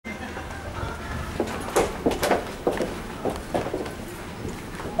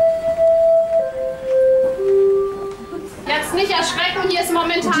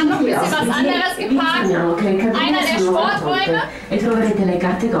momentan noch ein bisschen was anderes geparkt. Einer der Sporträume. E troverete le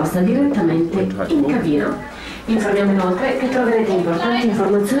carte costa direttamente in cabina. Vi informiamo inoltre che troverete importanti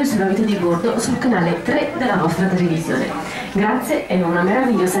informazioni sulla vita di bordo sul canale 3 della vostra televisione. Grazie e una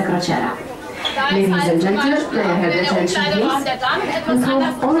meravigliosa crociera. Ladies and gentlemen, may I have your attention please?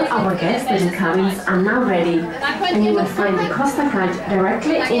 All our guests and cabins are now ready and you will find the Costa card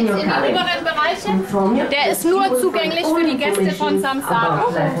directly in your cabin. Der ist nur zugänglich für die Gäste von Samstag.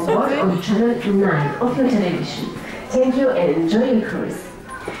 On channel 9 of your television. Thank you and enjoy your cruise.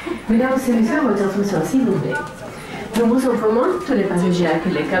 Mesdames et messieurs, votre attention s'il vous plaît. Nous vous informons tous les passagers que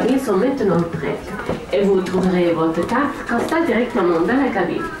les cabines sont maintenant prêtes et vous trouverez votre carte Costa directement dans la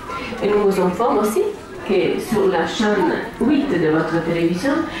cabine. Et nous vous informons aussi que sur la chaîne 8 de votre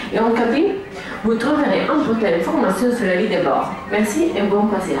télévision et en cabine, vous trouverez toutes les informations sur la vie de bord. Merci et bon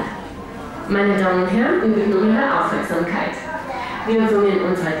Passage. Meine Damen und Herren, wir bitten um Ihre Aufmerksamkeit. Wir informieren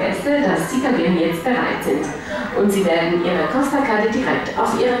unsere Gäste, dass die Kabinen jetzt bereit sind und sie werden ihre Costa-Karte direkt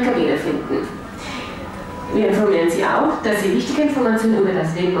auf ihrer Kabine finden. Wir informieren Sie auch, dass Sie wichtige Informationen über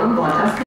das Leben an Bord